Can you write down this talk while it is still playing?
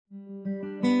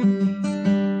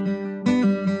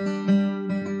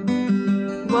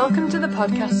the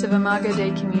podcast of Imago Dei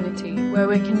Community, where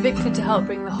we're convicted to help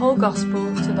bring the whole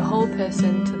gospel to the whole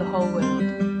person, to the whole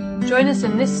world. Join us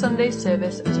in this Sunday's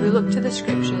service as we look to the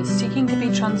scriptures, seeking to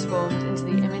be transformed into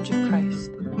the image of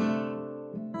Christ.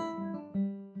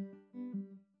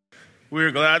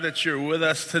 We're glad that you're with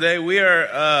us today. We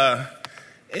are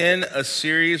in a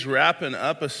series, wrapping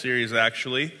up a series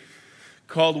actually,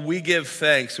 called We Give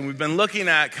Thanks. And we've been looking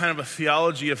at kind of a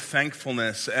theology of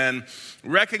thankfulness and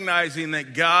recognizing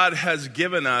that God has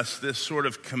given us this sort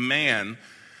of command.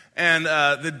 And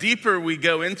the deeper we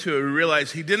go into it, we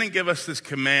realize He didn't give us this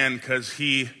command because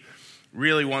He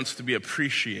really wants to be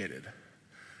appreciated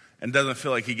and doesn't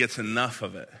feel like He gets enough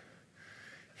of it.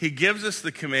 He gives us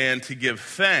the command to give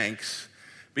thanks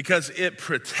because it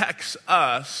protects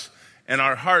us and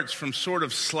our hearts from sort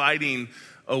of sliding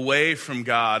away from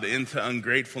God into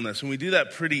ungratefulness. And we do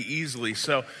that pretty easily.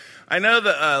 So I know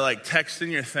that texting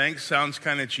your thanks sounds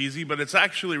kind of cheesy, but it's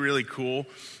actually really cool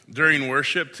during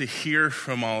worship to hear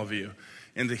from all of you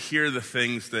and to hear the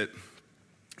things that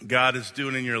God is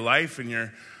doing in your life and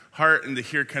your heart, and to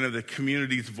hear kind of the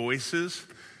community's voices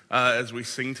as we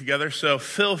sing together. So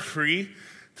feel free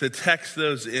to text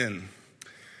those in.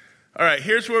 All right,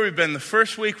 here's where we've been. The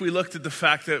first week we looked at the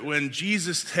fact that when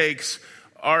Jesus takes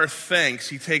our thanks,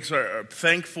 He takes our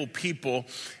thankful people,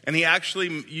 and He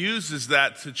actually uses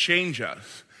that to change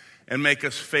us and make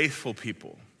us faithful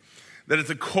people. That at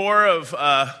the core of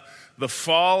the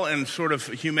fall and sort of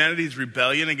humanity's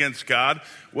rebellion against God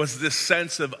was this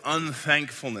sense of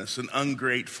unthankfulness and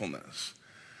ungratefulness.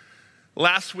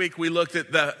 Last week we looked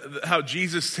at how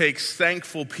Jesus takes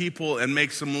thankful people and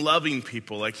makes them loving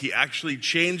people. Like He actually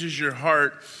changes your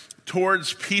heart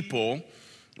towards people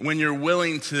when you're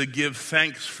willing to give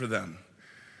thanks for them.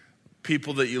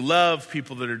 People that you love,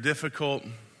 people that are difficult.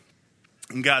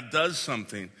 And God does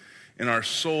something in our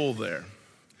soul there.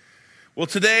 Well,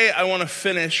 today I want to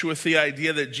finish with the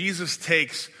idea that Jesus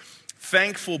takes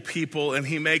thankful people and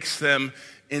He makes them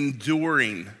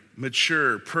enduring,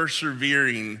 mature,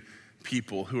 persevering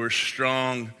people who are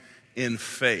strong in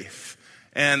faith.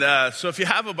 And so if you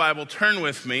have a Bible, turn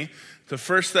with me to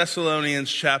 1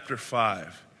 Thessalonians chapter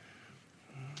 5.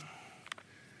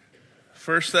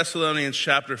 1 Thessalonians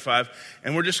chapter 5,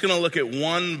 and we're just going to look at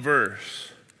one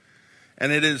verse,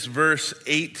 and it is verse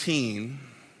 18.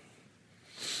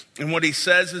 And what he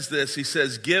says is this: he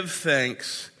says, "Give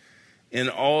thanks in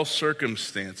all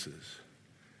circumstances,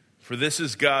 for this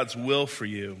is God's will for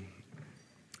you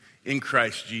in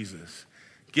Christ Jesus."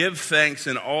 Give thanks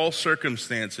in all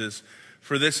circumstances,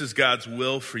 for this is God's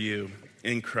will for you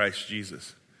in Christ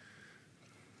Jesus.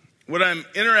 What I'm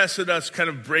interested in us kind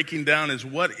of breaking down is,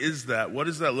 what is that? What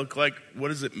does that look like? What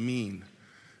does it mean?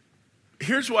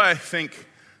 Here's why I think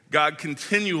God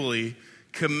continually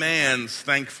commands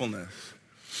thankfulness.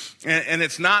 And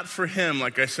it's not for Him,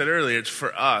 like I said earlier, it's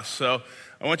for us. So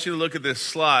I want you to look at this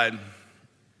slide.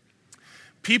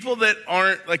 People that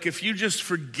aren't, like if you just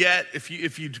forget, if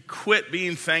you quit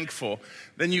being thankful,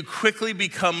 then you quickly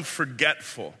become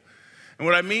forgetful. And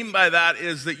what I mean by that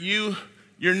is that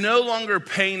you're no longer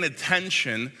paying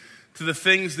attention to the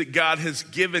things that God has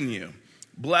given you,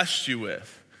 blessed you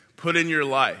with, put in your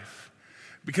life.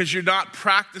 Because you're not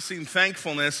practicing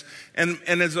thankfulness, and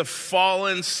as a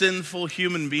fallen, sinful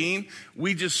human being,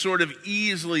 we just sort of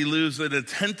easily lose an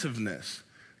attentiveness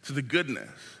to the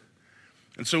goodness.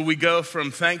 And so we go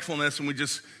from thankfulness and we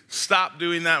just stop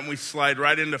doing that and we slide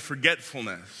right into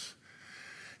forgetfulness.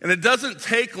 And it doesn't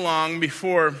take long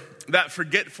before that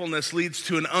forgetfulness leads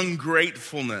to an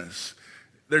ungratefulness.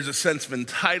 There's a sense of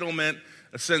entitlement,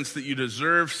 a sense that you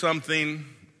deserve something.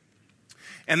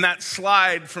 And that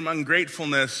slide from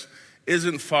ungratefulness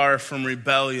isn't far from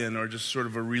rebellion or just sort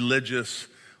of a religious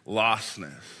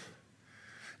lostness.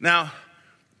 Now,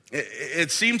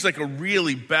 it seems like a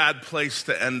really bad place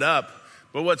to end up,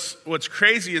 but what's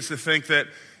crazy is to think that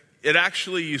it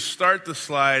actually, you start the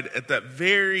slide at that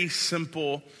very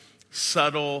simple,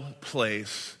 subtle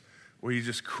place where you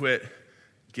just quit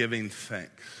giving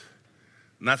thanks.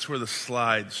 And that's where the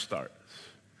slide starts.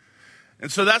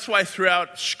 And so that's why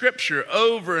throughout Scripture,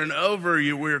 over and over,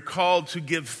 we're called to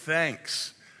give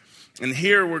thanks. And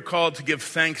here we're called to give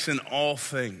thanks in all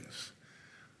things.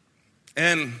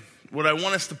 And what I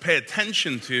want us to pay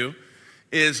attention to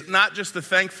is not just the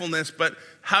thankfulness, but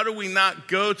how do we not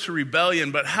go to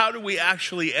rebellion, but how do we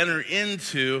actually enter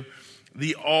into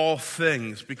the all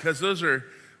things? Because those are,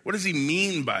 what does he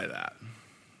mean by that?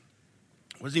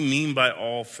 What does he mean by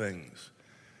all things?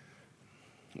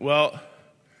 Well,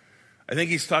 I think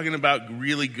he's talking about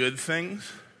really good things.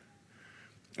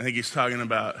 I think he's talking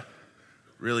about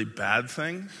really bad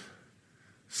things,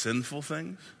 sinful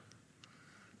things.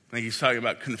 I think he's talking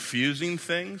about confusing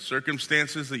things,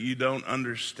 circumstances that you don't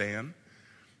understand.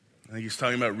 I think he's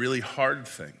talking about really hard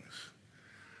things.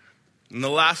 And the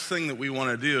last thing that we want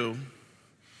to do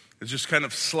is just kind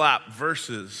of slap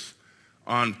verses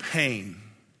on pain,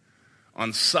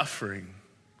 on suffering,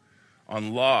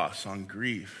 on loss, on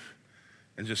grief,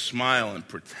 and just smile and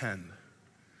pretend,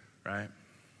 right?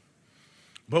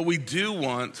 But we do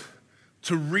want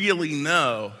to really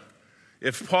know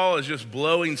if Paul is just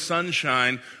blowing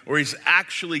sunshine or he's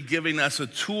actually giving us a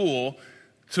tool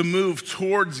to move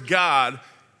towards God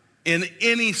in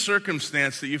any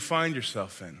circumstance that you find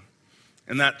yourself in.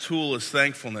 And that tool is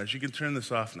thankfulness. You can turn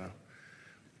this off now.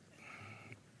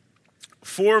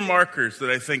 4 markers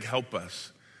that I think help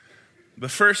us. The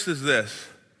first is this.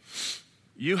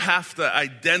 You have to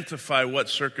identify what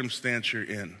circumstance you're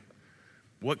in.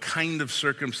 What kind of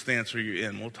circumstance are you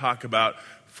in? We'll talk about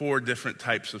 4 different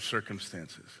types of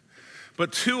circumstances.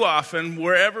 But too often,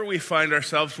 wherever we find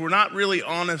ourselves, we're not really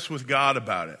honest with God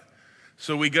about it.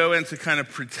 So we go into kind of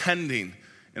pretending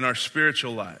in our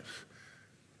spiritual lives.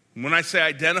 When I say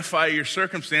identify your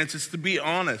circumstance, it's to be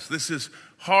honest. This is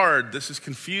hard, this is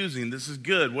confusing, this is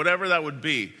good, whatever that would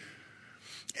be.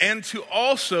 And to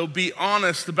also be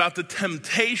honest about the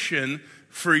temptation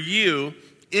for you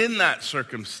in that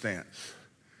circumstance.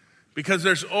 Because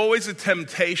there's always a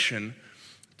temptation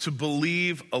to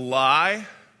believe a lie,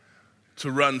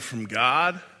 to run from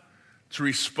God, to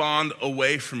respond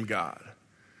away from God.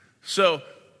 So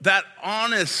that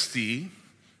honesty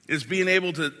is being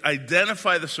able to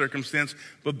identify the circumstance,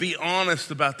 but be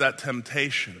honest about that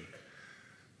temptation.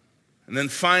 And then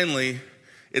finally,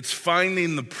 it's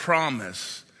finding the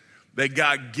promise that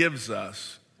God gives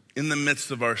us in the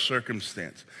midst of our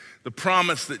circumstance. The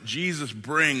promise that Jesus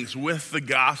brings with the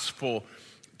gospel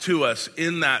to us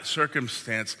in that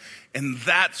circumstance. And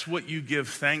that's what you give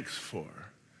thanks for.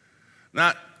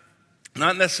 Not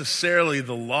necessarily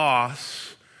the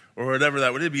loss or whatever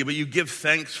that would be, but you give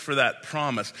thanks for that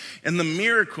promise. And the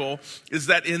miracle is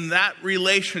that in that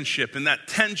relationship, in that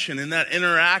tension, in that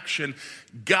interaction,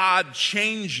 God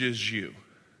changes you.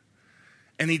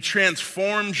 And he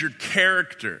transforms your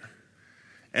character.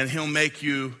 And he'll make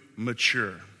you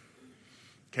mature.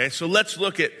 Okay, so let's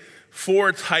look at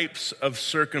 4 types of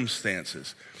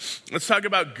circumstances. Let's talk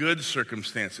about good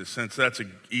circumstances, since that's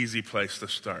an easy place to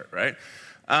start, right?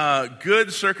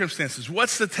 Good circumstances.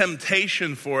 What's the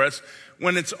temptation for us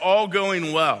when it's all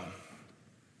going well?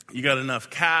 You got enough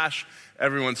cash,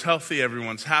 everyone's healthy,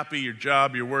 everyone's happy, your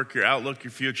job, your work, your outlook,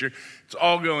 your future, it's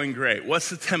all going great. What's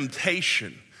the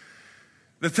temptation?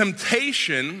 The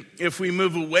temptation, if we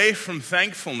move away from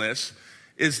thankfulness,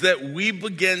 is that we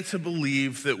begin to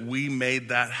believe that we made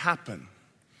that happen.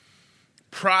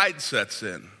 Pride sets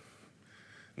in.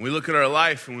 We look at our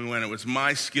life and we went, it was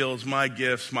my skills, my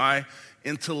gifts, my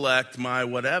intellect, my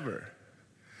whatever.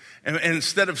 And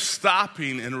instead of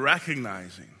stopping and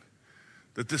recognizing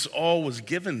that this all was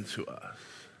given to us.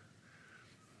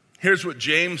 Here's what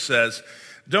James says.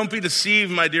 Don't be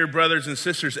deceived, my dear brothers and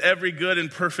sisters. Every good and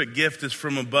perfect gift is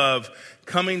from above,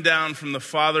 coming down from the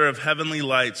Father of heavenly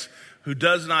lights, who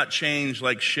does not change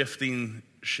like shifting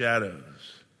shadows.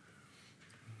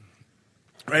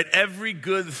 Right? Every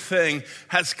good thing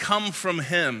has come from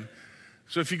him.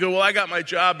 So if you go, well, I got my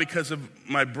job because of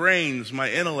my brains,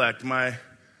 my intellect, my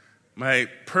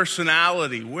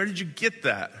personality. Where did you get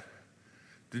that?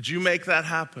 Did you make that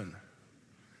happen?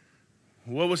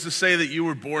 What was to say that you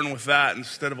were born with that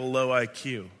instead of a low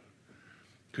IQ?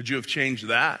 Could you have changed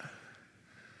that?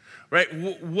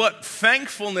 Right? What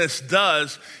thankfulness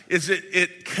does is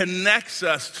it connects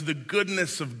us to the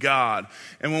goodness of God.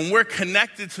 And when we're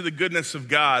connected to the goodness of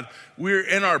God, we're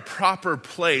in our proper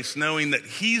place, knowing that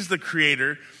he's the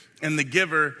creator and the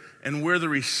giver, and we're the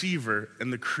receiver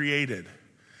and the created.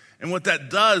 And what that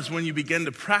does when you begin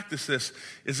to practice this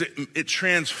is it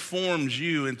transforms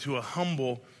you into a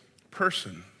humble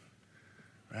person,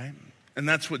 right? And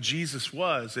that's what Jesus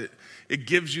was. It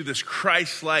gives you this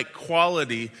Christ-like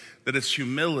quality that is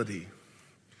humility.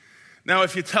 Now,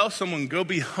 if you tell someone, go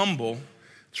be humble,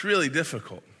 it's really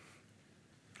difficult,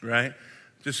 right?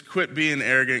 Just quit being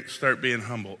arrogant, start being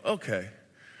humble. Okay.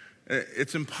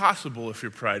 It's impossible if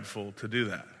you're prideful to do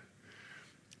that.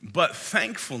 But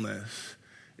thankfulness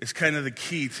is kind of the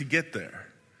key to get there.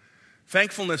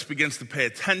 Thankfulness begins to pay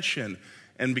attention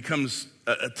and becomes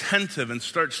attentive and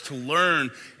starts to learn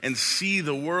and see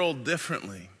the world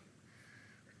differently.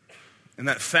 And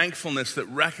that thankfulness that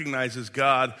recognizes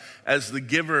God as the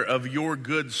giver of your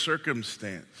good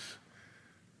circumstance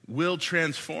will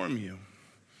transform you.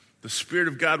 The Spirit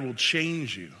of God will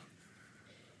change you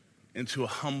into a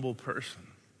humble person.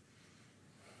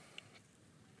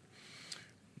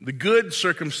 The good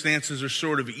circumstances are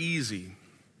sort of easy.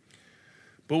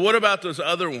 But what about those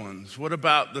other ones? What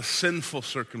about the sinful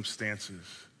circumstances?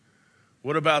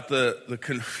 What about the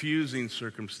confusing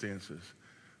circumstances?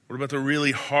 What about the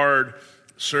really hard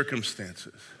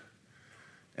circumstances?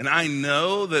 And I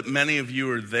know that many of you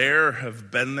are there,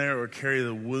 have been there, or carry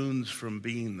the wounds from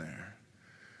being there.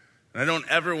 And I don't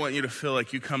ever want you to feel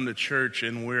like you come to church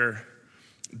and we're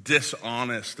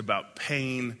dishonest about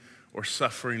pain or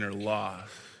suffering or loss.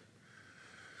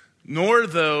 Nor,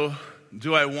 though,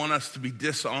 do I want us to be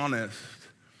dishonest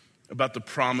about the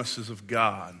promises of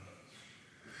God.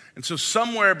 And so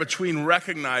somewhere between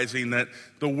recognizing that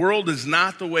the world is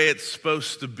not the way it's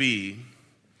supposed to be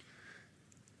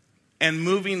and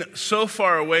moving so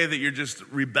far away that you're just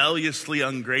rebelliously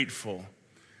ungrateful,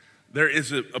 there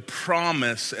is a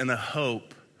promise and a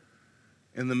hope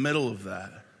in the middle of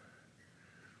that.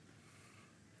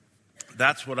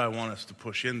 That's what I want us to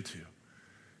push into.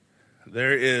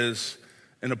 There is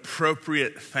an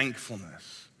appropriate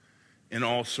thankfulness in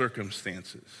all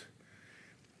circumstances.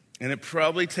 And it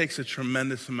probably takes a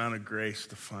tremendous amount of grace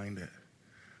to find it.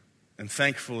 And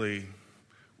thankfully,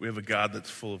 we have a God that's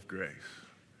full of grace.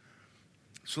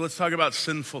 So let's talk about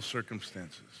sinful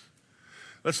circumstances.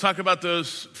 Let's talk about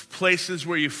those places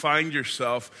where you find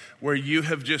yourself where you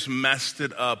have just messed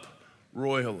it up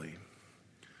royally,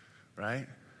 right?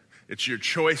 It's your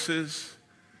choices,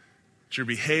 it's your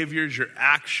behaviors, your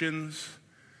actions,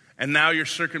 and now your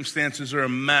circumstances are a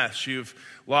mess. You've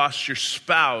lost your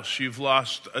spouse, you've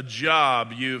lost a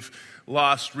job, you've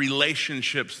lost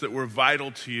relationships that were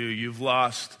vital to you, you've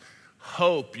lost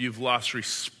hope, you've lost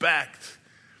respect,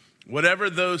 whatever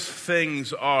those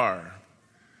things are.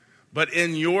 But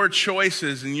in your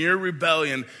choices, in your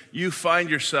rebellion, you find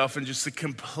yourself in just a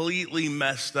completely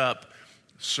messed up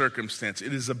circumstance.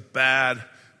 It is a bad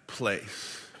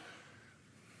place.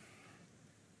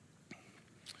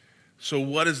 So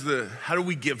how do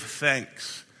we give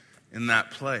thanks in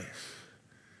that place?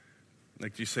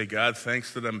 Like, do you say, God,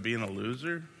 thanks that I'm being a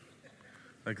loser?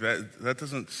 Like that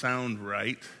doesn't sound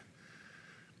right.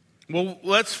 Well,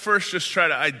 let's first just try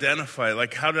to identify,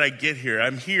 like, how did I get here?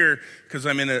 I'm here because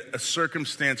I'm in a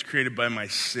circumstance created by my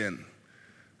sin.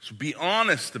 So be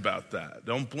honest about that.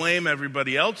 Don't blame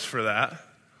everybody else for that.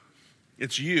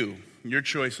 It's you, your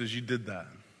choices, you did that.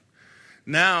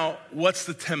 Now, what's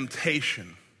the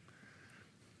temptation?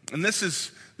 And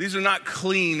these are not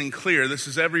clean and clear. This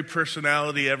is every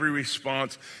personality, every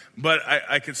response. But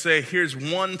I could say, here's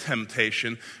one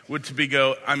temptation, would to be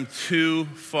go, I'm too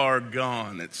far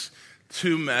gone. It's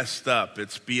too messed up.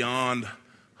 It's beyond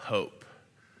hope,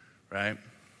 right?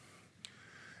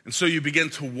 And so you begin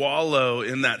to wallow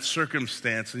in that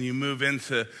circumstance and you move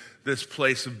into this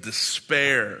place of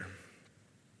despair,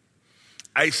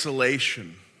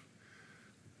 isolation.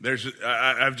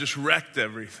 I've just wrecked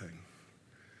everything.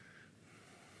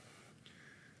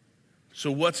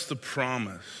 So what's the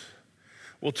promise?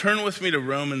 Well, turn with me to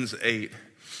Romans 8,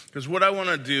 because what I want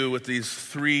to do with these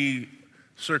three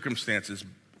circumstances,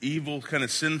 evil, kind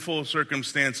of sinful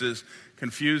circumstances,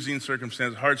 confusing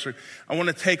circumstances, hard circumstances, I want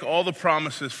to take all the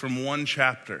promises from one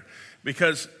chapter,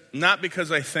 not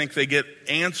because I think they get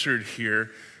answered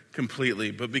here completely,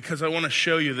 but because I want to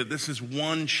show you that this is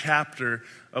one chapter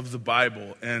of the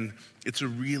Bible, and it's a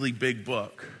really big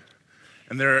book,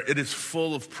 and it is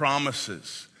full of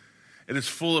promises. It is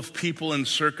full of people and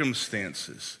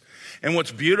circumstances. And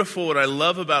what's beautiful, what I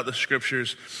love about the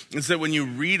scriptures, is that when you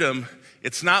read them,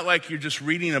 it's not like you're just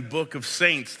reading a book of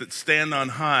saints that stand on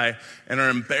high and are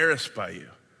embarrassed by you.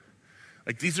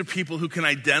 Like, these are people who can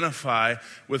identify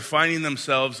with finding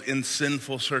themselves in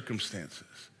sinful circumstances.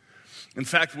 In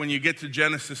fact, when you get to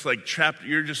Genesis,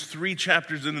 you're just 3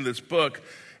 chapters into this book,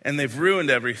 and they've ruined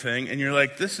everything, and you're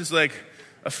like, this is like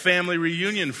a family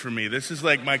reunion for me. This is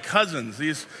like my cousins.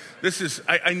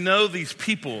 I know these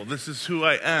people. This is who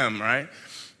I am, right?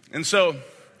 And so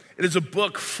it is a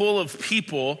book full of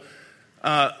people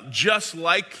just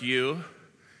like you,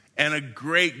 and a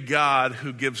great God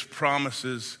who gives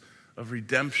promises of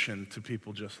redemption to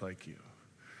people just like you.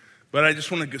 But I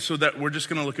just want to, so that we're just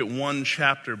going to look at one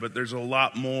chapter, but there's a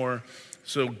lot more,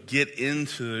 so get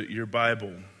into your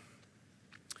Bible.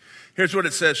 Here's what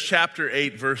it says, chapter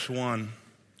 8, verse 1.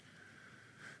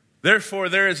 Therefore,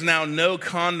 there is now no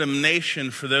condemnation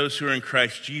for those who are in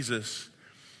Christ Jesus,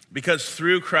 because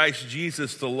through Christ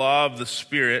Jesus, the law of the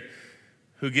Spirit,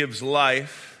 who gives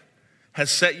life, has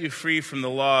set you free from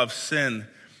the law of sin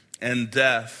and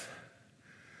death.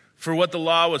 For what the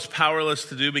law was powerless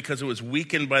to do because it was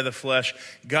weakened by the flesh,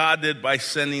 God did by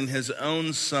sending his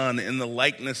own Son in the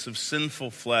likeness of sinful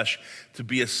flesh to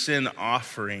be a sin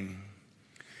offering.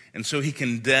 And so he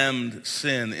condemned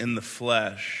sin in the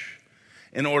flesh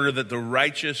in order that the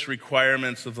righteous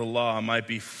requirements of the law might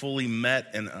be fully met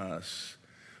in us,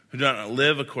 who do not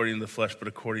live according to the flesh, but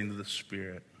according to the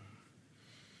Spirit.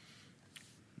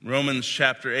 Romans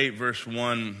chapter 8, verse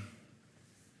 1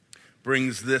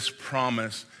 brings this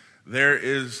promise: there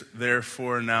is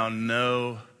therefore now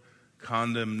no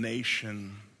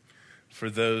condemnation for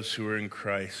those who are in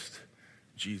Christ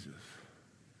Jesus.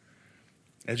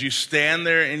 As you stand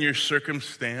there in your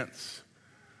circumstance,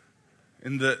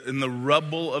 in the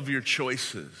rubble of your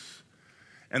choices,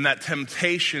 and that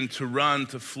temptation to run,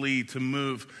 to flee, to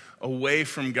move away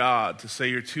from God, to say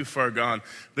you're too far gone,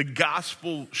 the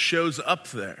gospel shows up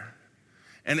there.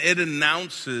 And it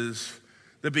announces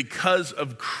that because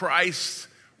of Christ's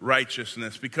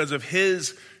righteousness, because of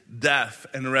his death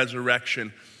and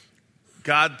resurrection,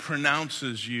 God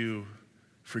pronounces you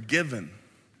forgiven.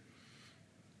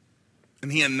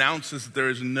 And he announces that there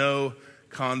is no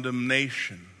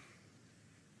condemnation.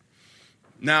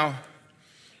 Now,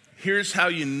 here's how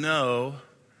you know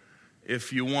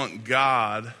if you want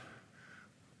God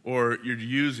or you're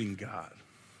using God.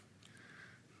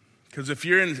 Because if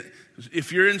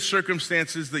you're in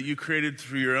circumstances that you created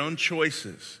through your own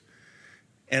choices,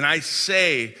 and I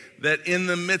say that in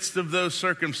the midst of those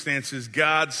circumstances,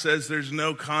 God says there's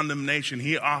no condemnation.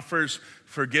 He offers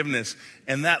forgiveness,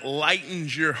 and that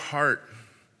lightens your heart.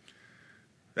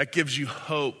 That gives you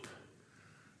hope.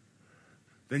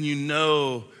 Then you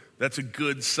know that's a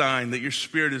good sign that your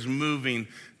spirit is moving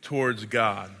towards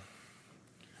God.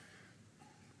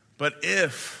 But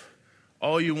if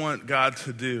all you want God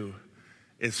to do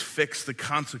is fix the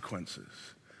consequences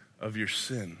of your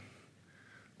sin,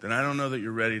 then I don't know that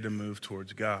you're ready to move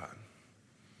towards God.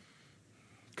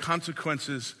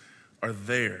 Consequences are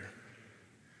there.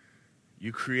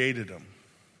 You created them.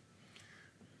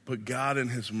 But God in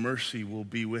his mercy will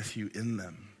be with you in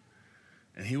them.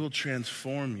 And he will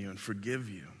transform you and forgive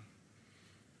you.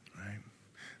 Right?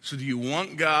 So do you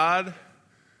want God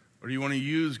or do you want to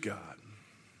use God?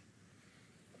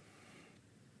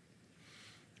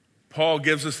 Paul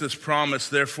gives us this promise: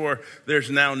 therefore, there's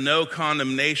now no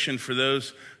condemnation for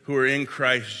those who are in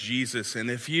Christ Jesus.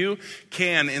 And if you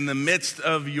can, in the midst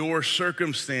of your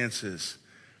circumstances,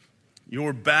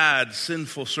 your bad,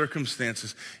 sinful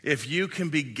circumstances, if you can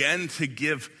begin to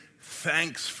give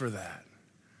thanks for that,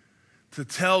 to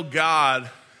tell God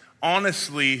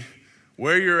honestly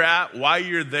where you're at, why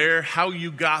you're there, how you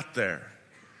got there,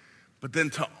 but then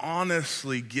to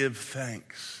honestly give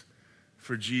thanks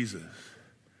for Jesus,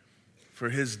 for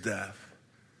his death,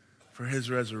 for his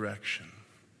resurrection,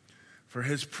 for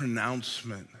his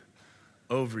pronouncement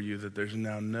over you that there's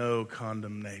now no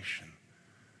condemnation.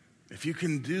 If you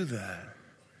can do that,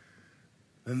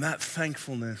 then that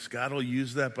thankfulness, God will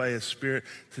use that by his Spirit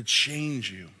to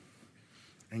change you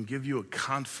and give you a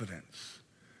confidence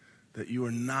that you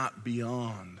are not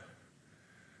beyond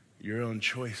your own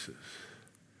choices.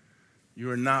 You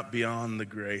are not beyond the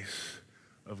grace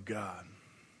of God.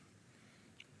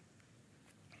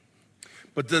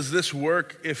 But does this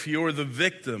work if you're the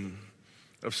victim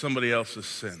of somebody else's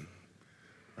sin?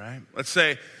 Right? Let's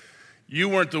say you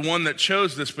weren't the one that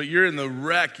chose this, but you're in the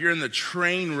wreck, you're in the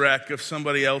train wreck of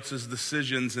somebody else's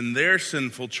decisions and their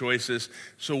sinful choices.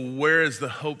 So where is the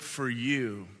hope for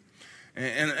you?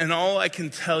 And all I can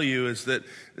tell you is that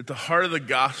at the heart of the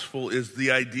gospel is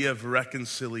the idea of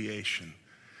reconciliation.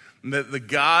 That the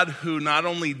God who not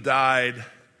only died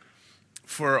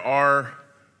for our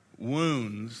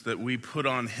wounds that we put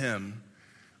on him,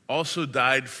 also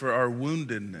died for our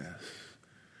woundedness,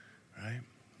 right?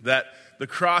 That the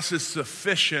cross is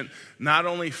sufficient not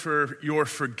only for your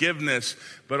forgiveness,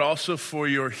 but also for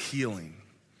your healing.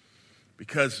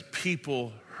 Because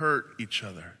people hurt each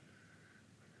other.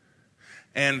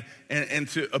 And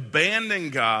to abandon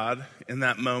God in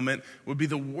that moment would be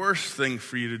the worst thing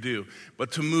for you to do.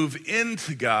 But to move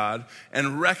into God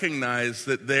and recognize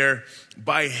that there,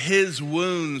 by his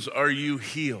wounds are you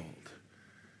healed.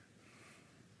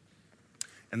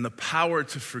 And the power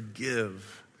to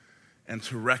forgive and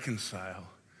to reconcile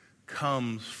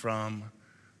comes from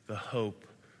the hope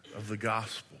of the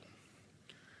gospel.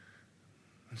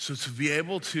 And so to be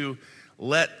able to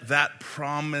let that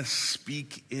promise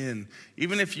speak in,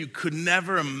 even if you could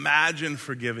never imagine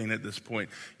forgiving at this point,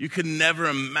 you could never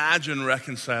imagine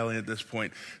reconciling at this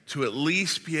point, to at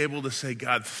least be able to say,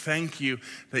 God, thank you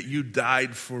that you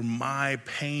died for my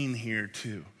pain here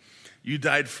too. You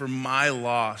died for my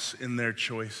loss in their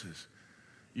choices.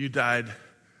 You died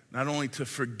not only to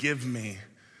forgive me,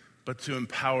 but to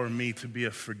empower me to be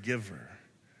a forgiver.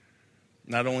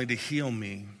 Not only to heal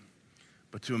me,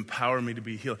 but to empower me to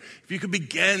be healed. If you could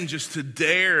begin just to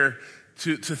dare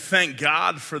to thank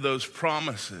God for those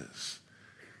promises,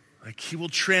 like he will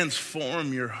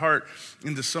transform your heart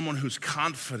into someone who's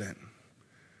confident,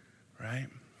 right?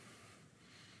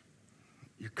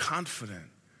 You're confident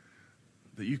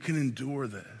that you can endure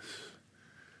this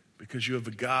because you have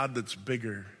a God that's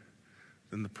bigger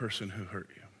than the person who hurt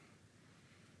you.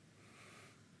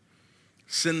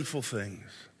 Sinful things,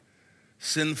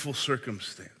 sinful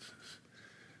circumstances.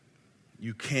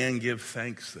 You can give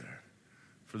thanks there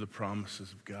for the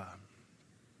promises of God.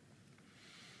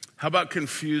 How about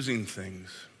confusing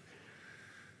things?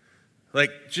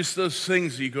 Like just those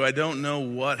things that you go, I don't know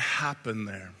what happened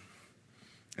there.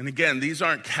 And again, these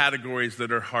aren't categories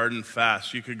that are hard and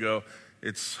fast. You could go,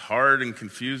 it's hard and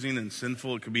confusing and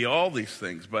sinful. It could be all these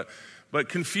things. But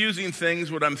confusing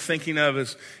things, what I'm thinking of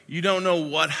is you don't know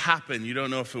what happened. You don't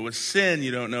know if it was sin.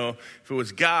 You don't know if it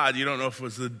was God. You don't know if it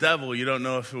was the devil. You don't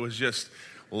know if it was just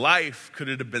life. Could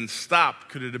it have been stopped?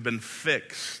 Could it have been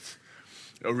fixed?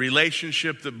 A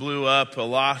relationship that blew up, a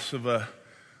loss of a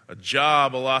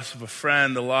job, a loss of a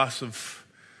friend, a loss of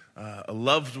a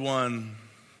loved one.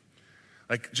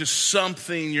 Like just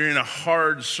something, you're in a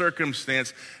hard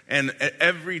circumstance, and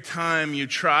every time you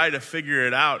try to figure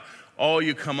it out, all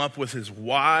you come up with is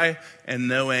why and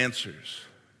no answers.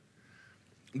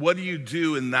 What do you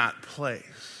do in that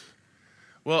place?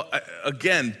 Well,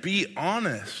 again, be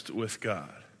honest with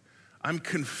God. I'm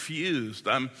confused.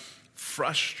 I'm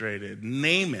frustrated.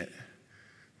 Name it.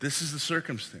 This is the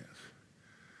circumstance.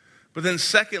 But then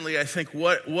secondly, I think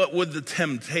what would the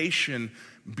temptation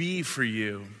be for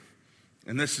you?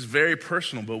 And this is very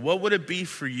personal, but what would it be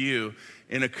for you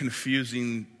in a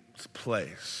confusing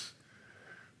place?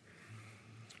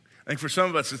 I think for some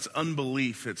of us, it's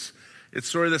unbelief. It's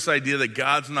sort of this idea that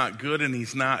God's not good and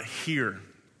he's not here.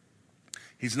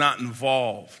 He's not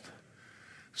involved.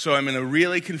 So I'm in a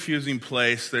really confusing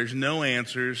place. There's no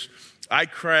answers. I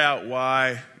cry out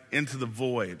why into the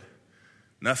void.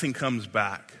 Nothing comes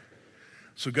back.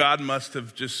 So God must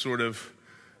have just sort of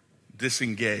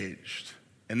disengaged.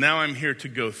 And now I'm here to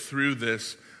go through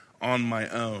this on my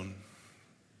own.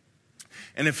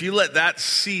 And if you let that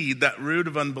seed, that root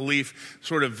of unbelief,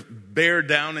 sort of bear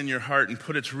down in your heart and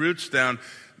put its roots down,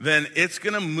 then it's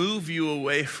going to move you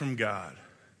away from God.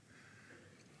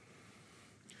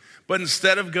 But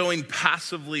instead of going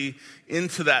passively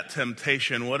into that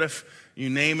temptation, what if you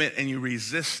name it and you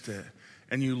resist it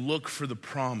and you look for the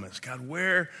promise? God,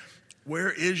 where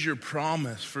is your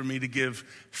promise for me to give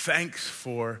thanks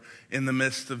for in the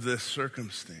midst of this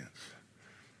circumstance,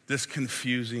 this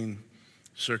confusing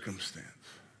circumstance?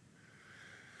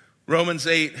 Romans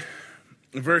 8,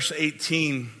 verse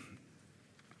 18,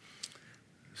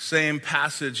 same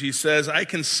passage, he says, I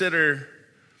consider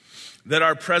that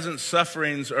our present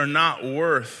sufferings are not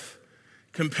worth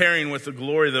comparing with the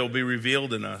glory that will be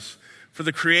revealed in us. For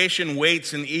the creation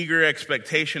waits in eager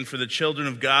expectation for the children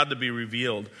of God to be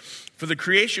revealed. For the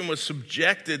creation was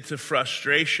subjected to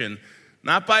frustration,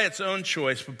 not by its own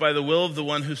choice, but by the will of the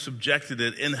one who subjected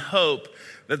it, in hope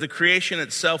that the creation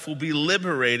itself will be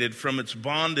liberated from its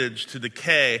bondage to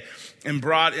decay and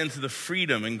brought into the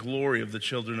freedom and glory of the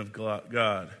children of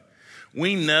God.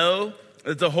 We know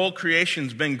that the whole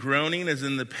creation's been groaning as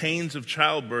in the pains of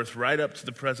childbirth right up to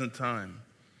the present time.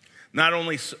 Not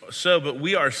only so, but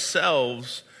we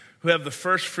ourselves who have the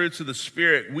first fruits of the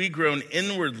Spirit, we groan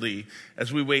inwardly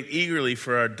as we wait eagerly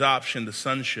for our adoption to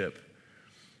sonship,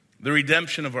 the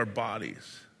redemption of our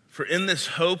bodies. For in this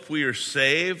hope we are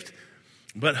saved,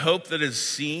 but hope that is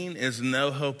seen is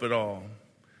no hope at all.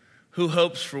 Who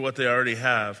hopes for what they already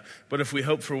have? But if we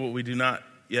hope for what we do not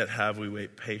yet have, we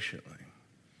wait patiently.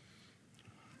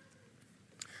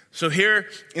 So here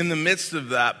in the midst of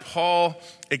that, Paul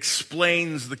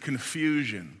explains the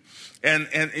confusion. And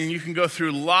you can go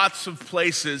through lots of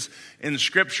places in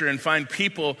Scripture and find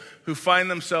people who find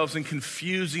themselves in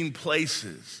confusing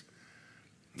places.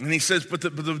 And he says, but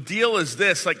the deal is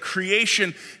this, like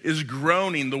creation is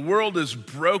groaning. The world is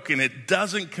broken. It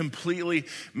doesn't completely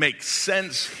make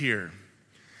sense here.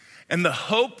 And the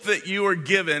hope that you are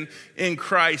given in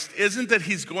Christ isn't that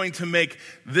he's going to make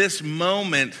this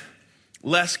moment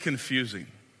less confusing,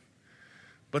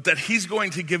 but that he's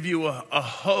going to give you a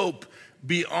hope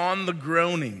beyond the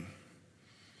groaning,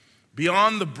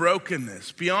 beyond the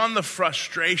brokenness, beyond the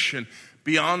frustration,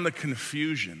 beyond the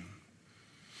confusion.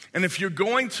 And if you're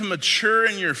going to mature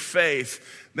in your faith,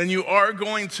 then you are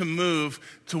going to move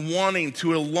to wanting,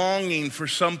 to a longing for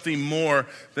something more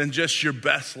than just your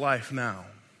best life now,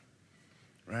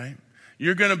 right?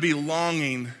 You're going to be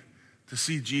longing to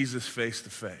see Jesus face to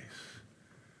face.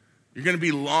 You're going to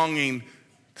be longing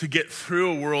to get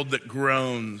through a world that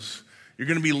groans. You're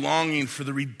going to be longing for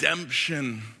the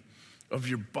redemption of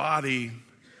your body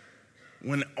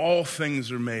when all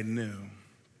things are made new.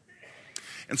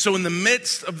 And so in the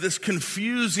midst of this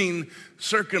confusing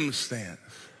circumstance,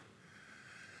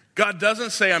 God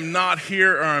doesn't say, I'm not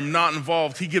here or I'm not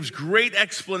involved. He gives great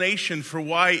explanation for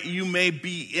why you may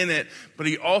be in it, but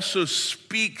he also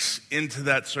speaks into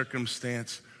that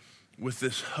circumstance with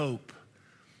this hope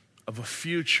of a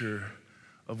future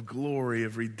of glory,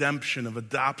 of redemption, of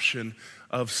adoption,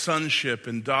 of sonship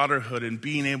and daughterhood, and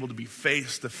being able to be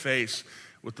face to face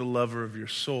with the lover of your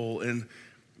soul. And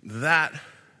that,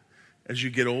 as you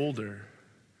get older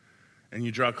and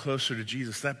you draw closer to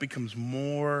Jesus, that becomes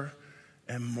more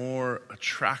and more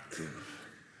attractive.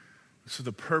 So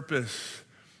the purpose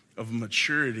of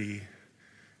maturity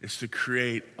is to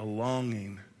create a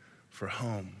longing for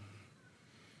home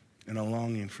and a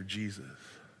longing for Jesus.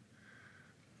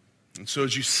 And so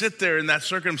as you sit there in that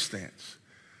circumstance,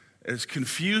 as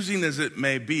confusing as it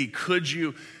may be, could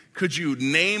you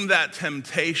name that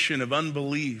temptation of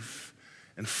unbelief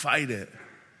and fight it?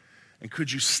 And could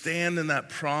you stand in that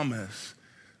promise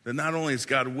that not only is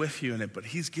God with you in it, but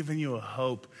he's given you a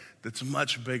hope that's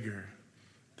much bigger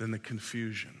than the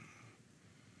confusion?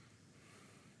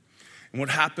 And what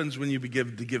happens when you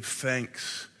begin to give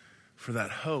thanks for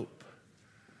that hope?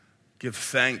 Give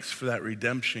thanks for that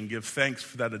redemption. Give thanks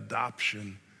for that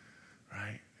adoption,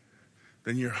 right?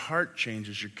 Then your heart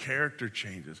changes, your character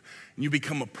changes, and you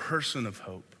become a person of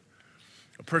hope.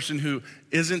 A person who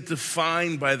isn't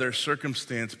defined by their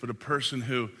circumstance, but a person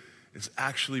who is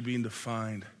actually being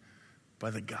defined by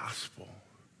the gospel.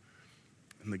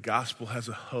 And the gospel has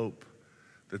a hope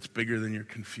that's bigger than your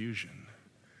confusion.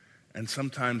 And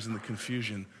sometimes in the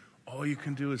confusion, all you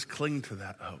can do is cling to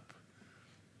that hope.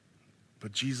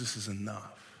 But Jesus is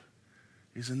enough.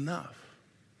 He's enough.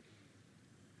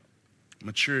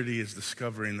 Maturity is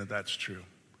discovering that that's true.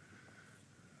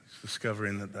 It's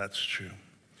discovering that that's true.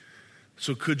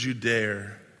 So could you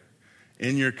dare,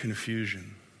 in your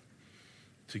confusion,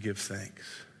 to give thanks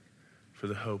for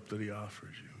the hope that he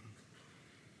offers you?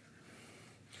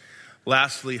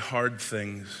 Lastly, hard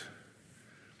things.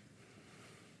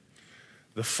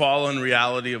 The fallen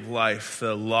reality of life,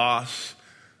 the loss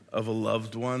of a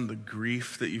loved one, the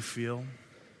grief that you feel,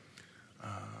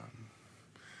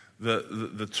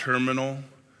 the terminal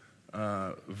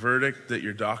verdict that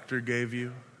your doctor gave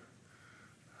you,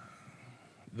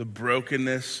 the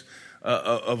brokenness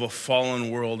of a fallen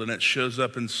world, and it shows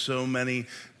up in so many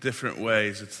different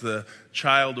ways. It's the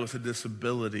child with a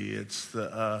disability. It's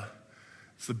the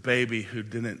baby who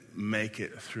didn't make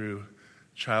it through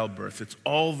childbirth. It's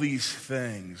all these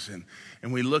things,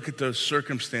 and we look at those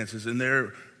circumstances, and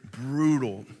they're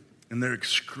brutal and they're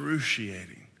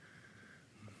excruciating.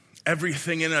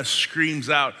 Everything in us screams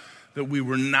out that we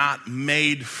were not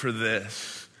made for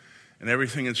this, and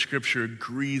everything in Scripture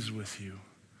agrees with you.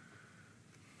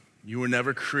 You were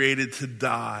never created to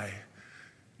die.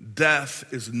 Death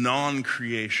is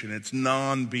non-creation. It's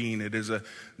non-being. It is a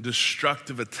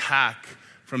destructive attack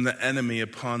from the enemy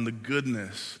upon the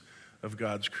goodness of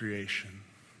God's creation.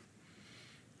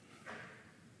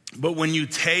 But when you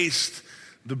taste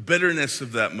the bitterness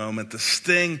of that moment, the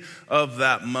sting of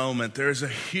that moment, there's a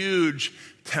huge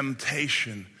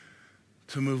temptation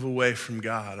to move away from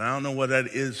God. I don't know what that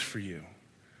is for you,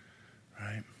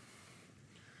 right?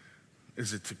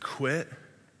 Is it to quit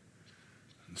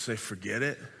and say, forget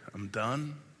it, I'm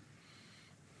done?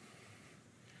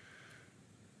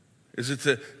 Is it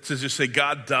to just say,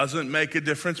 God doesn't make a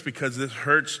difference because this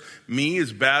hurts me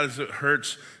as bad as it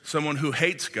hurts someone who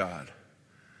hates God?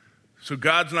 So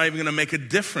God's not even going to make a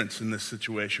difference in this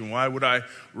situation. Why would I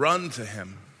run to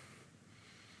him?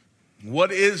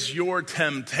 What is your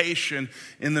temptation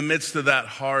in the midst of that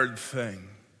hard thing?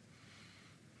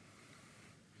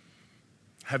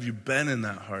 Have you been in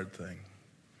that hard thing?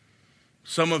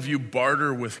 Some of you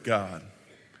barter with God.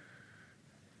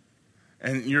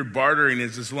 And your bartering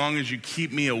is, as long as you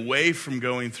keep me away from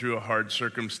going through a hard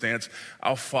circumstance,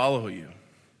 I'll follow you.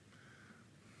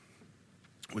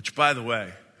 Which, by the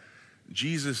way,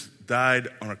 Jesus died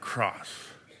on a cross.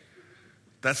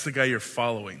 That's the guy you're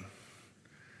following.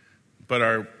 But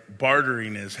our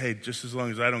bartering is, hey, just as long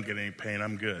as I don't get any pain,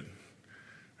 I'm good,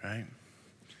 right?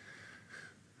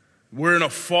 We're in a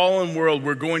fallen world.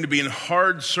 We're going to be in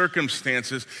hard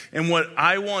circumstances. And what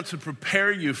I want to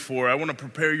prepare you for, I want to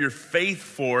prepare your faith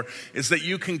for, is that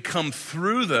you can come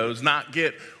through those, not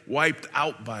get wiped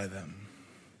out by them.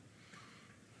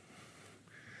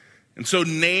 And so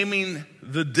naming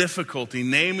the difficulty,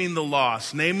 naming the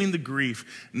loss, naming the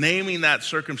grief, naming that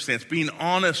circumstance, being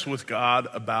honest with God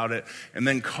about it, and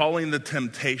then calling the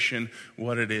temptation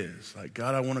what it is. Like,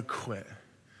 God, I want to quit.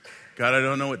 God, I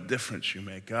don't know what difference you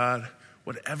make. God,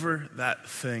 whatever that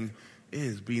thing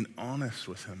is, being honest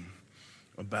with him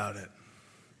about it.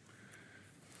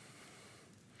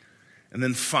 And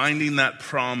then finding that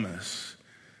promise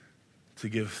to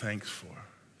give thanks for.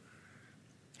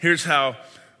 Here's how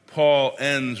Paul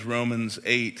ends Romans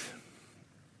 8,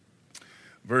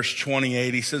 verse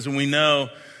 28. He says, and we know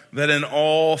that in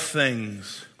all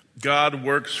things God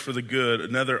works for the good.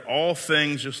 Another, all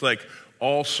things, just like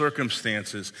all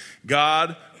circumstances.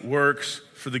 God works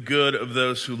for the good of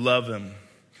those who love him,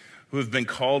 who have been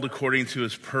called according to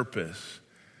his purpose.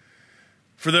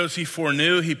 For those he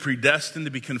foreknew, he predestined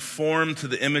to be conformed to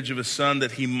the image of his Son,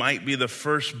 that he might be the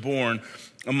firstborn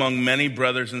among many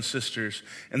brothers and sisters.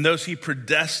 And those he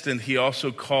predestined, he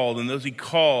also called. And those he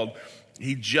called,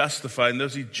 he justified. And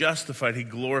those he justified, he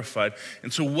glorified.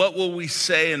 And so what will we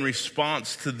say in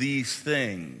response to these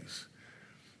things?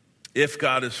 If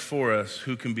God is for us,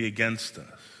 who can be against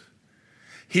us?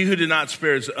 He who did not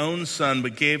spare his own Son,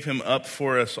 but gave him up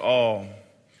for us all,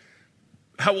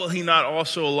 how will he not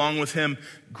also, along with him,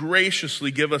 graciously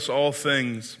give us all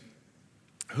things?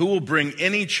 Who will bring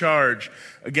any charge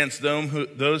against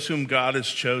those whom God has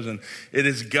chosen? It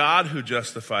is God who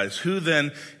justifies. Who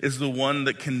then is the one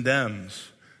that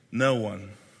condemns? No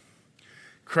one.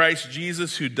 Christ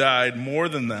Jesus, who died, more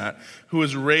than that, who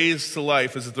was raised to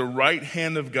life, is at the right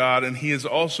hand of God, and he is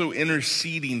also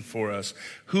interceding for us.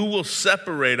 Who will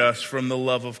separate us from the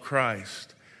love of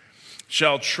Christ?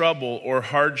 Shall trouble or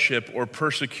hardship or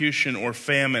persecution or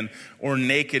famine or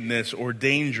nakedness or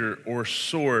danger or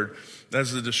sword?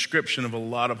 That's a description of a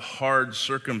lot of hard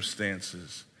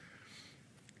circumstances.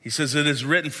 He says, it is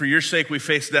written, for your sake we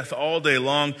face death all day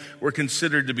long. We're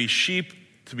considered to be sheep,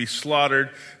 to be slaughtered.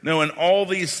 No, in all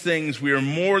these things we are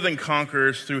more than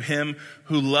conquerors through him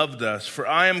who loved us. For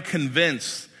I am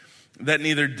convinced that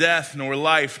neither death, nor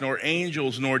life, nor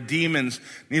angels, nor demons,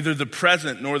 neither the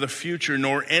present, nor the future,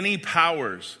 nor any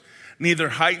powers, neither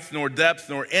height, nor depth,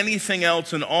 nor anything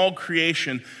else in all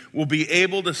creation will be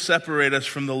able to separate us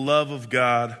from the love of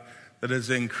God that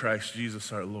is in Christ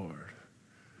Jesus our Lord.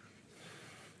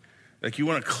 Like, you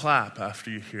want to clap after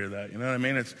you hear that. You know what I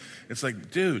mean? It's like,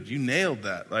 dude, you nailed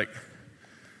that. Like,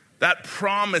 that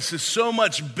promise is so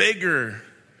much bigger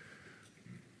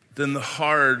than the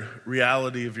hard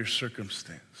reality of your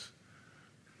circumstance.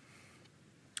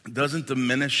 It doesn't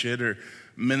diminish it or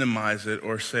minimize it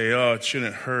or say, oh, it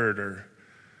shouldn't hurt, or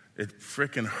it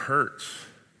freaking hurts.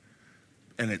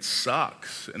 And it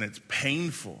sucks and it's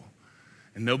painful.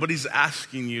 And nobody's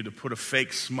asking you to put a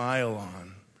fake smile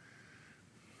on.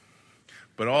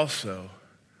 But also,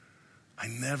 I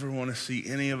never want to see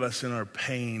any of us in our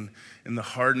pain, in the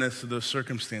hardness of those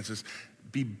circumstances,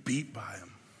 be beat by them.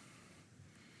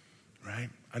 Right?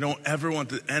 I don't ever want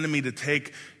the enemy to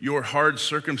take your hard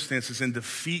circumstances and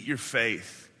defeat your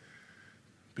faith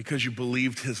because you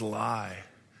believed his lie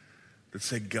that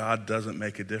said God doesn't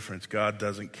make a difference, God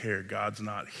doesn't care, God's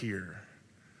not here.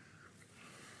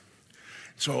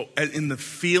 So in the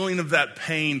feeling of that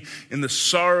pain, in the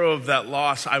sorrow of that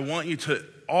loss, I want you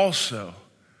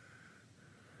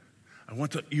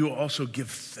also give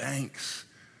thanks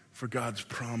for God's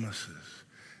promises.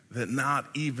 That not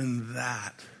even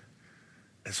that,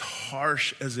 as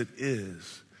harsh as it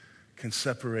is, can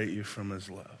separate you from his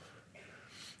love.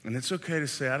 And it's okay to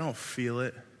say, I don't feel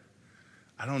it.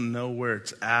 I don't know where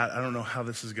it's at. I don't know how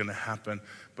this is going to happen.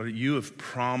 But you have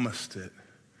promised it.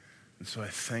 And so I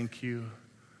thank you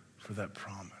for that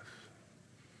promise.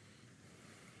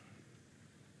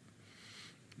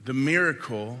 The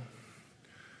miracle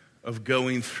of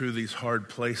going through these hard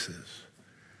places,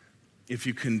 if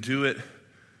you can do it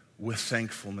with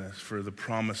thankfulness for the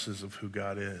promises of who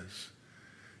God is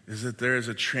that there is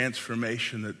a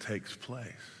transformation that takes place.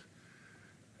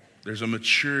 There's a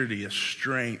maturity, a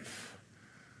strength,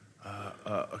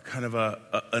 a kind of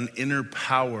an inner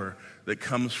power that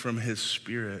comes from his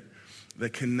Spirit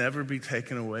that can never be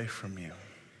taken away from you.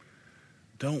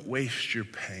 Don't waste your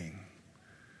pain,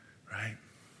 right?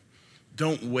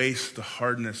 Don't waste the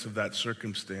hardness of that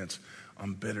circumstance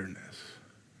on bitterness.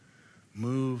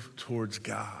 Move towards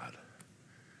God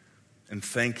and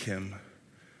thank him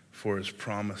for his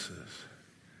promises.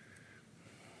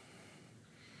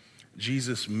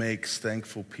 Jesus makes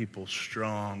thankful people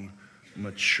strong,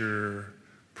 mature,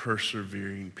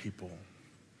 persevering people.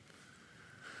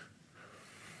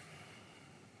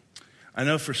 I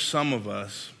know for some of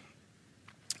us,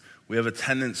 we have a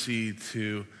tendency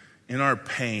to in our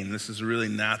pain, this is a really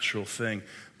natural thing,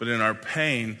 but in our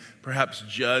pain, perhaps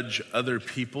judge other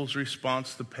people's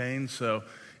response to pain. So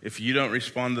if you don't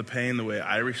respond to pain the way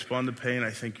I respond to pain,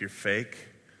 I think you're fake,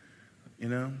 you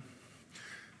know?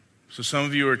 So some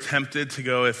of you are tempted to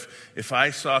go, if I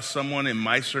saw someone in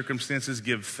my circumstances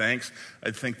give thanks,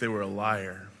 I'd think they were a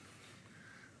liar.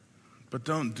 But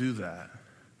don't do that,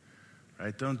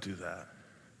 right? Don't do that.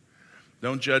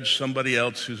 Don't judge somebody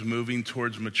else who's moving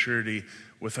towards maturity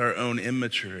with our own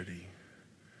immaturity.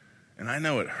 And I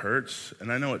know it hurts,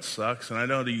 and I know it sucks, and I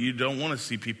know that you don't want to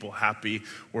see people happy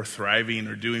or thriving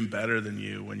or doing better than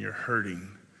you when you're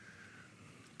hurting.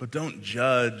 But don't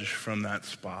judge from that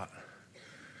spot,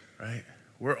 right?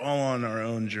 We're all on our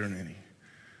own journey.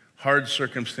 Hard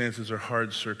circumstances are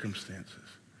hard circumstances.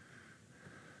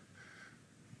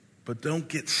 But don't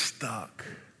get stuck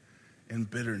in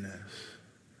bitterness,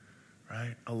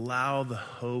 right? Allow the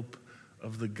hope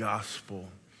of the gospel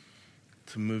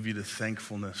to move you to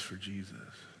thankfulness for Jesus.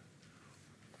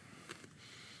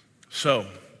 So,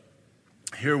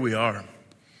 here we are,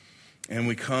 and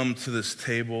we come to this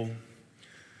table,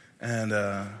 and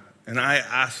I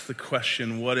ask the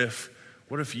question, what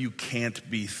if you can't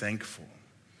be thankful,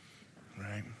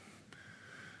 right?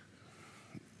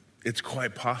 It's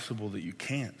quite possible that you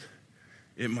can't.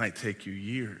 It might take you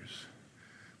years,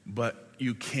 but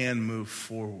you can move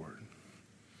forward,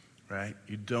 right?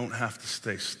 You don't have to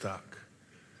stay stuck.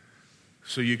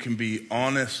 So you can be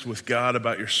honest with God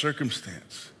about your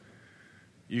circumstance.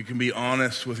 You can be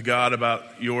honest with God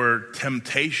about your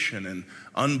temptation and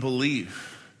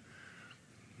unbelief.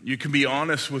 You can be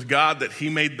honest with God that he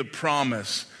made the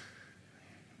promise.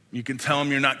 You can tell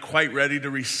him you're not quite ready to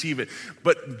receive it,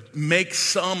 but make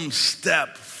some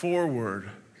step forward.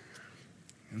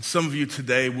 And some of you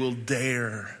today will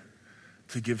dare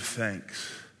to give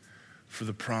thanks for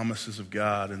the promises of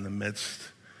God in the midst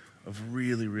of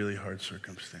really, really hard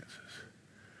circumstances.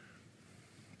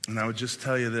 And I would just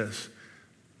tell you this,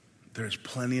 there's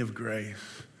plenty of grace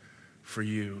for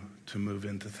you to move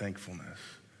into thankfulness.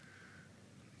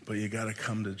 But you got to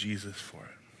come to Jesus for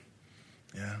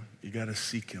it. Yeah? You got to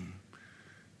seek him.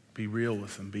 Be real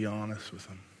with him. Be honest with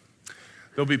him.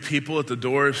 There'll be people at the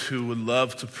doors who would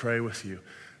love to pray with you.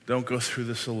 Don't go through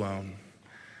this alone,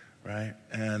 right?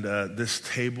 And this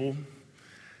table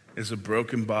is a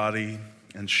broken body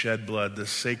and shed blood, the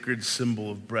sacred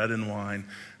symbol of bread and wine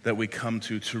that we come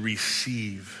to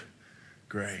receive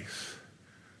grace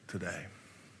today.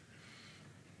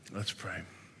 Let's pray.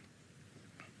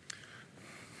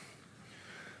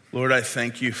 Lord, I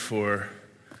thank you for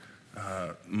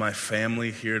my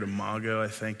family here at Imago. I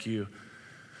thank you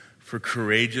for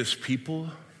courageous people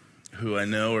who I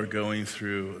know are going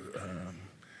through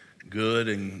good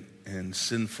and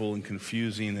sinful and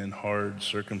confusing and hard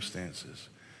circumstances.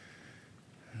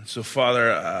 And so,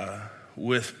 Father,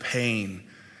 with pain,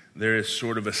 there is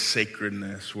sort of a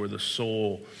sacredness where the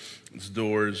soul's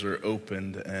doors are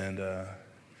opened and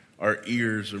our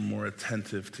ears are more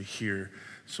attentive to hear.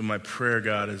 So my prayer,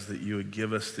 God, is that you would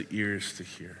give us the ears to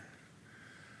hear.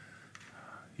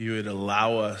 You would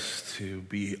allow us to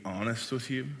be honest with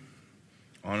you,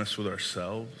 honest with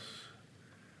ourselves.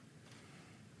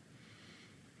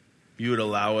 You would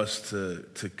allow us to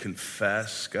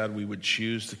confess. God, we would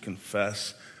choose to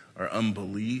confess our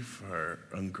unbelief, our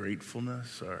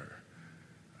ungratefulness, our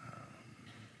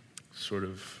sort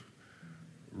of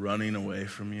running away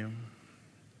from you.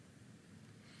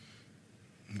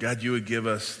 God, you would give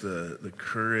us the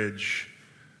courage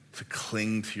to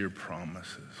cling to your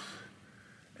promises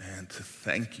and to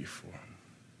thank you for them,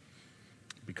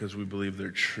 because we believe they're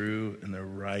true and they're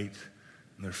right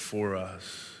and they're for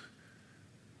us.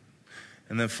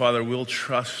 And then, Father, we'll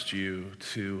trust you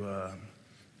to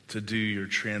do your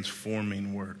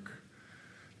transforming work,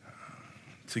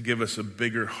 to give us a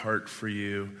bigger heart for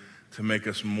you, to make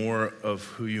us more of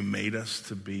who you made us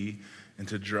to be, and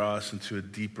to draw us into a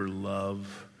deeper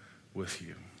love with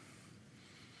you.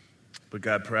 But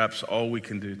God, perhaps all we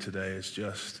can do today is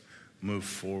just move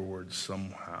forward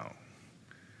somehow.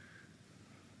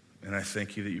 And I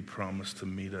thank you that you promised to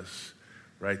meet us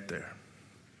right there.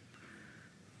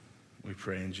 We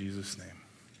pray in Jesus' name.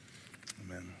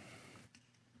 Amen.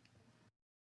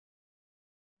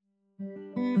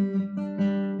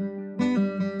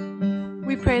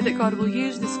 We pray that God will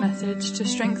use this message to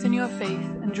strengthen your faith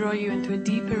and draw you into a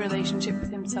deeper relationship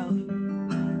with himself.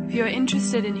 If you are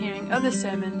interested in hearing other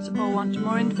sermons or want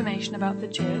more information about the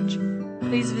church,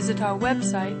 please visit our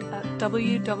website at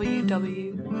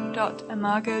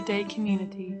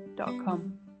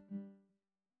www.imagodaycommunity.com.